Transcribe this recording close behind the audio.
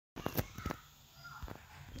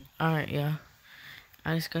Alright, yeah.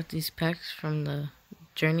 I just got these packs from the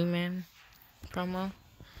JourneyMan promo.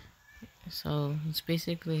 So, it's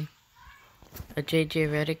basically a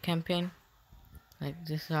JJ Reddick campaign. Like,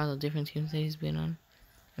 this is all the different teams that he's been on.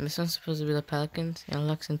 And this one's supposed to be the Pelicans. It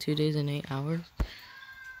unlocks in 2 days and 8 hours.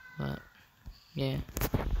 But, yeah.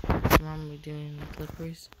 Tomorrow we're doing the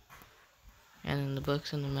Clippers. And then the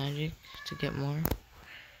Bucks and the Magic to get more.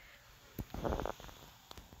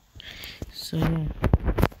 So, yeah.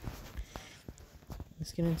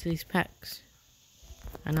 Let's get into these packs.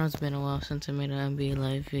 I know it's been a while since I made an NBA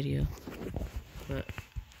Live video, but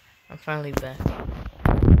I'm finally back.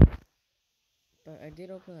 But I did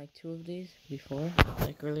open like 2 of these before,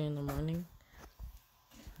 like early in the morning.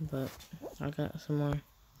 But I got some more. I'm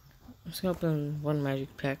just gonna open 1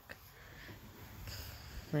 magic pack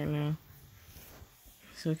right now,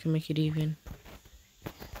 so we can make it even.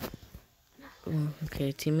 Ooh,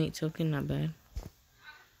 okay, teammate token, not bad.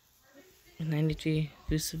 93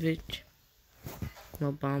 Vucevic,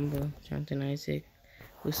 Mobamba, Jonathan Isaac,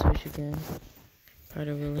 Vucevic again,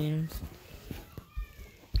 Carter Williams.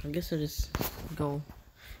 I guess I'll just go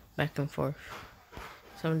back and forth.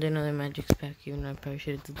 So I'm doing another Magic's pack, even though I probably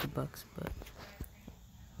should have did the Bucks, but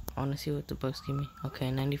I want to see what the Bucks give me. Okay,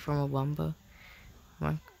 94 Mobamba,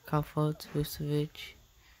 Mark Fultz, Vucevic,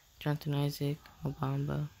 Jonathan Isaac,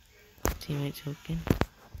 Mobamba, teammate token.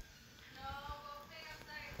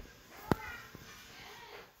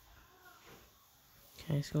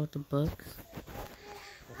 Okay, let's go with the Bucks.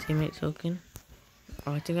 Teammate token.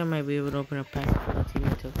 Oh, I think I might be able to open a pack for the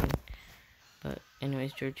teammate token. But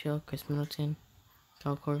anyways, George Hill, Chris Middleton,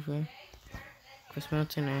 Kyle Korver, Chris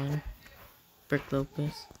Middleton, and Brick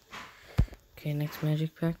Lopez. Okay, next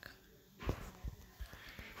magic pack.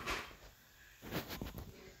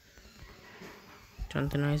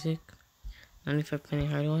 Jonathan Isaac, 95 Penny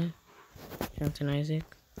Hardaway, Jonathan Isaac,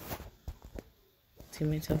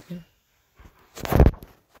 teammate token,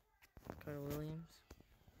 Carter Williams.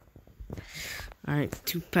 Alright,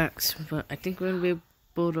 2 packs, but I think we're gonna be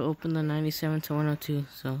able to open the 97 to 102,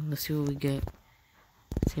 so let's see what we get.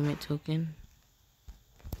 Teammate token.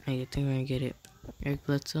 I think we're gonna get it. Eric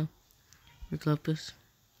Bledsoe, Rick Lopez,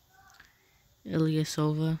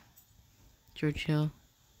 Ilyasova, George Hill,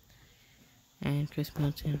 and Chris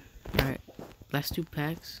Middleton. Alright, last 2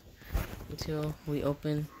 packs until we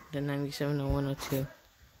open the 97 to 102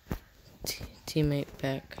 teammate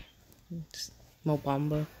pack.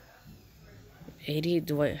 Mobamba. 80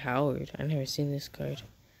 Dwight Howard. I never seen this card.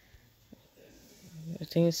 I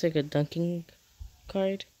think it's like a dunking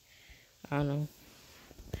card. I don't know.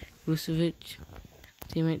 Vucevic,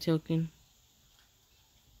 teammate token.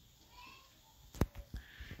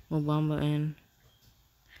 Mobamba and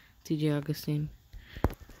TJ Augustine.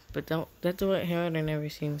 But that Dwight Howard I never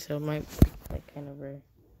seen, so it might be like kind of rare.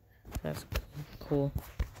 That's cool.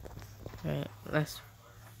 Alright, last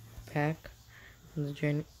pack from the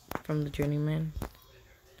JourneyMan.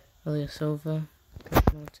 Ilyasova, Chris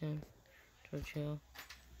Middleton, George Hill,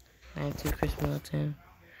 92 Chris Middleton,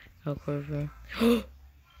 Kyle Korver.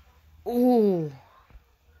 Ooh,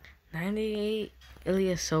 98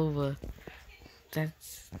 Ilyasova.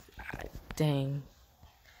 That's dang.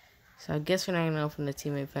 So I guess we're not gonna open the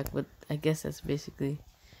teammate pack, but I guess that's basically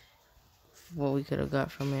what we could have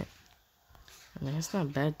got from it. I mean, it's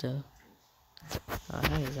not bad though. Oh,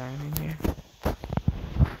 that is iron in here.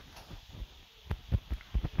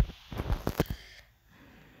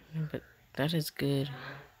 But that is good.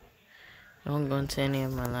 I won't go into any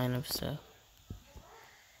of my lineup stuff.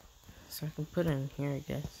 So I can put it in here, I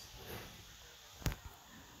guess.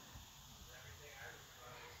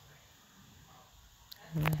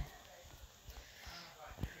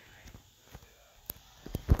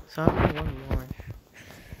 So I'll do 1 more.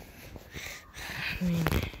 I mean,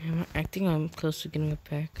 I think I'm close to getting a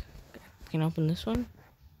pack. Can I open this one?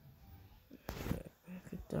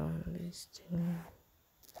 Put down these 2.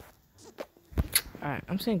 Alright,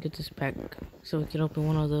 I'm just gonna get this pack so we can open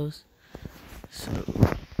one of those. So,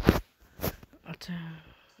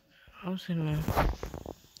 I was gonna.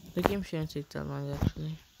 The game shouldn't take that long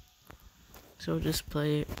actually. So we'll just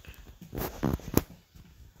play it.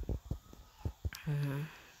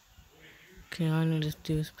 Okay, all I need to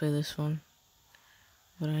do is play this one.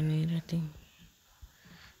 What I need, I think.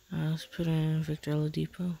 Let's put in Victor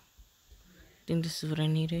Oladipo. I think this is what I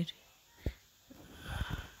needed.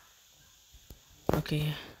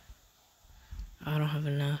 Okay, I don't have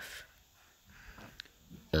enough.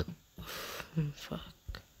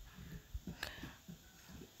 Fuck.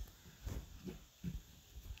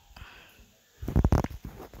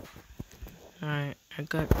 Alright, I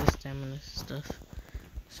got the stamina stuff,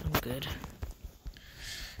 so I'm good.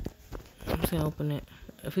 just gonna open it.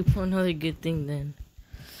 If we pull another good thing, then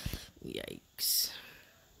yikes.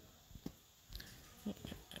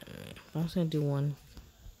 I'm just gonna do one.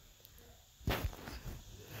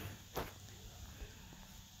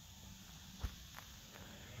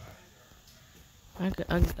 I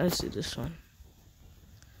see this one.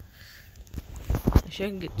 I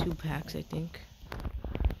should get 2 packs, I think.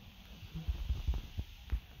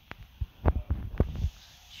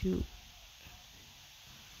 Shoot.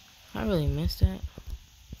 I really missed that.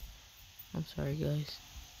 I'm sorry, guys.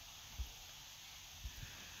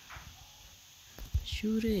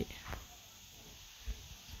 Shoot it.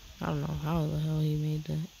 I don't know how the hell he made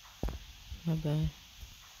that. My bad.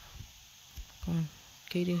 Come on,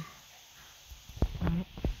 Katie. Alright.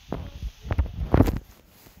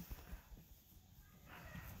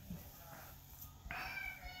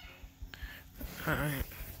 Alright.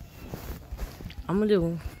 I'm gonna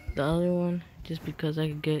do the other one just because I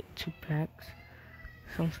could get 2 packs.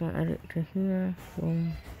 So I'm just gonna edit to here.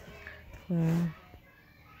 Boom. Boom.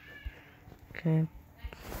 Okay.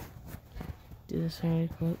 Do this really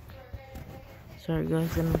quick. Sorry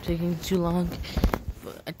guys that I'm taking too long,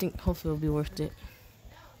 but I think hopefully it'll be worth it.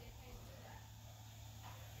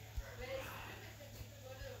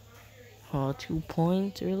 Oh, 2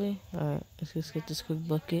 points, really? Alright, let's just get this quick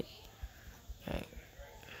bucket. Alright.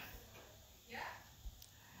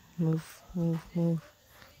 Move, move, move.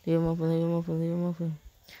 Leave him open, leave him open, leave him open.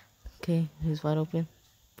 Okay, he's wide open.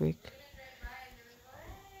 Break.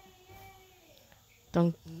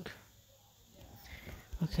 Dunk.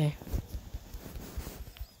 Okay.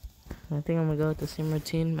 I think I'm gonna go with the same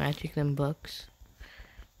routine, Magic and Bucks.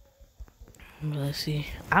 But let's see.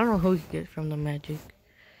 I don't know who we can get from the Magic.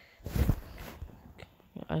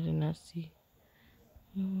 I did not see.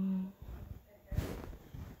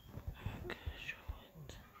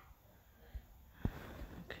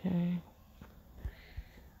 Okay.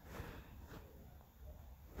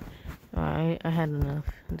 Alright, I had enough.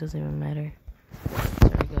 It doesn't even matter.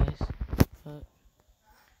 Sorry guys. But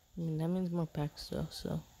I mean that means more packs though,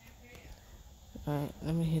 so. Alright,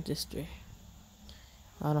 let me hit this 3.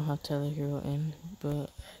 I don't have Tyler Hero in, but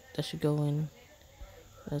that should go in.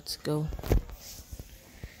 Let's go.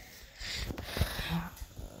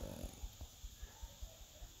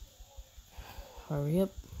 Hurry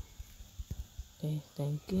up. Okay,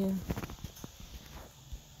 thank you.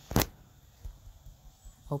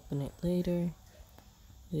 Open it later.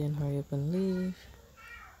 Then hurry up and leave.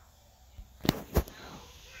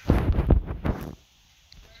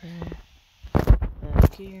 Okay.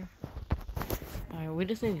 Back here. Alright, we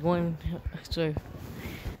just need one. So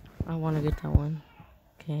I want to get that one.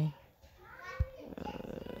 Okay.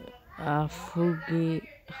 Fugi.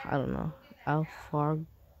 I don't know. Alfarg.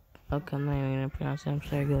 Okay, I'm not even gonna pronounce it. I'm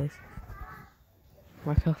sorry, guys.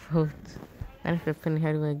 Markel Fultz. 95 penny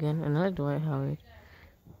heavyweight again. Another Dwight Howard.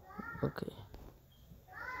 Okay.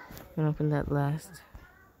 I'm gonna open that last.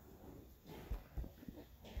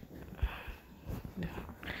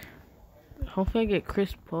 Hopefully I get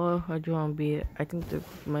Chris Paul or Joel Embiid. I think that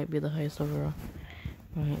might be the highest overall.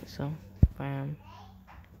 Alright, so bam.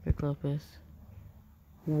 Rick Lopez.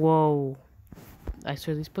 Whoa. I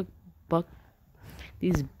swear these buck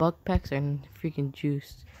packs are freaking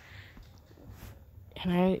juiced.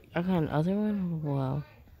 And I got another one? Wow.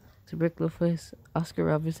 It's Rick Lopez, Oscar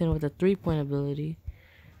Robertson with a 3-point ability.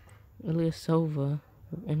 Ilya Sova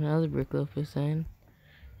and another Rick Lopez and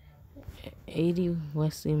 80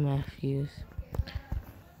 Wesley Matthews.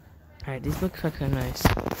 Alright, these books are kind of nice.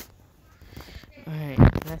 Alright,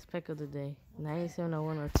 last pack of the day. 97 or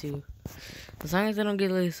 102. As long as I don't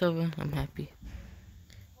get Ilya Sova, I'm happy.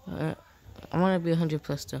 I want to be 100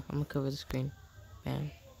 plus though. I'm gonna cover the screen.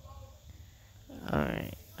 Bam.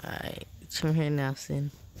 Alright, it's from here now, Sin.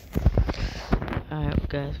 Alright,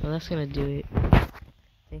 guys, well, that's gonna do it.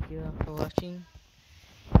 Thank you all for watching.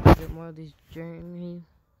 Get more of these JourneyMan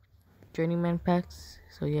packs.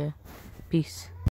 So, yeah, peace.